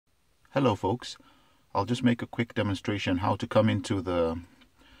Hello folks, I'll just make a quick demonstration how to come into the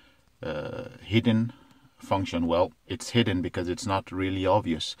hidden function. Well, it's hidden because it's not really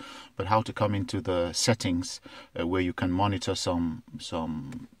obvious, but how to come into the settings where you can monitor some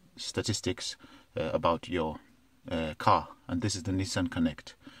statistics about your car. And this is the Nissan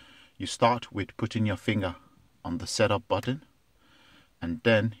Connect. You start with putting your finger on the setup button, and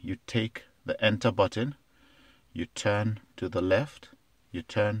then you take the enter button, you turn to the left, you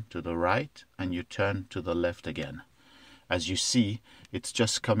turn to the right, and you turn to the left again. As you see, it's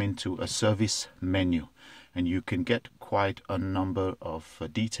just come into a service menu, and you can get quite a number of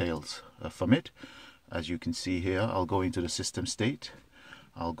details from it. As you can see here, I'll go into the system state.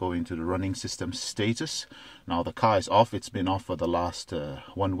 I'll go into the running system status. Now the car is off. It's been off for the last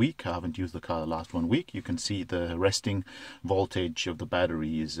 1 week. I haven't used the car the last 1 week. You can see the resting voltage of the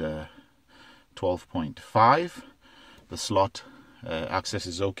battery is 12.5. The slot access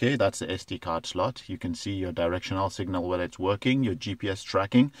is okay. That's the SD card slot. You can see your directional signal, whether it's working, your GPS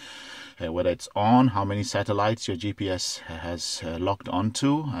tracking, whether it's on, how many satellites your GPS has locked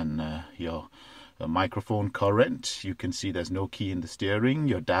onto, and your microphone current. You can see there's no key in the steering,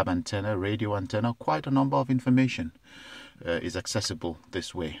 your DAB antenna, radio antenna. Quite a number of information is accessible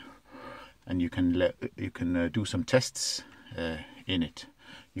this way, and you can do some tests in it.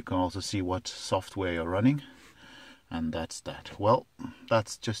 You can also see what software you're running. And that's that. Well,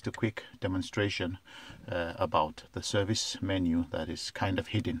 that's just a quick demonstration about the service menu that is kind of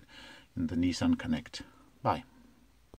hidden in the Nissan Connect. Bye.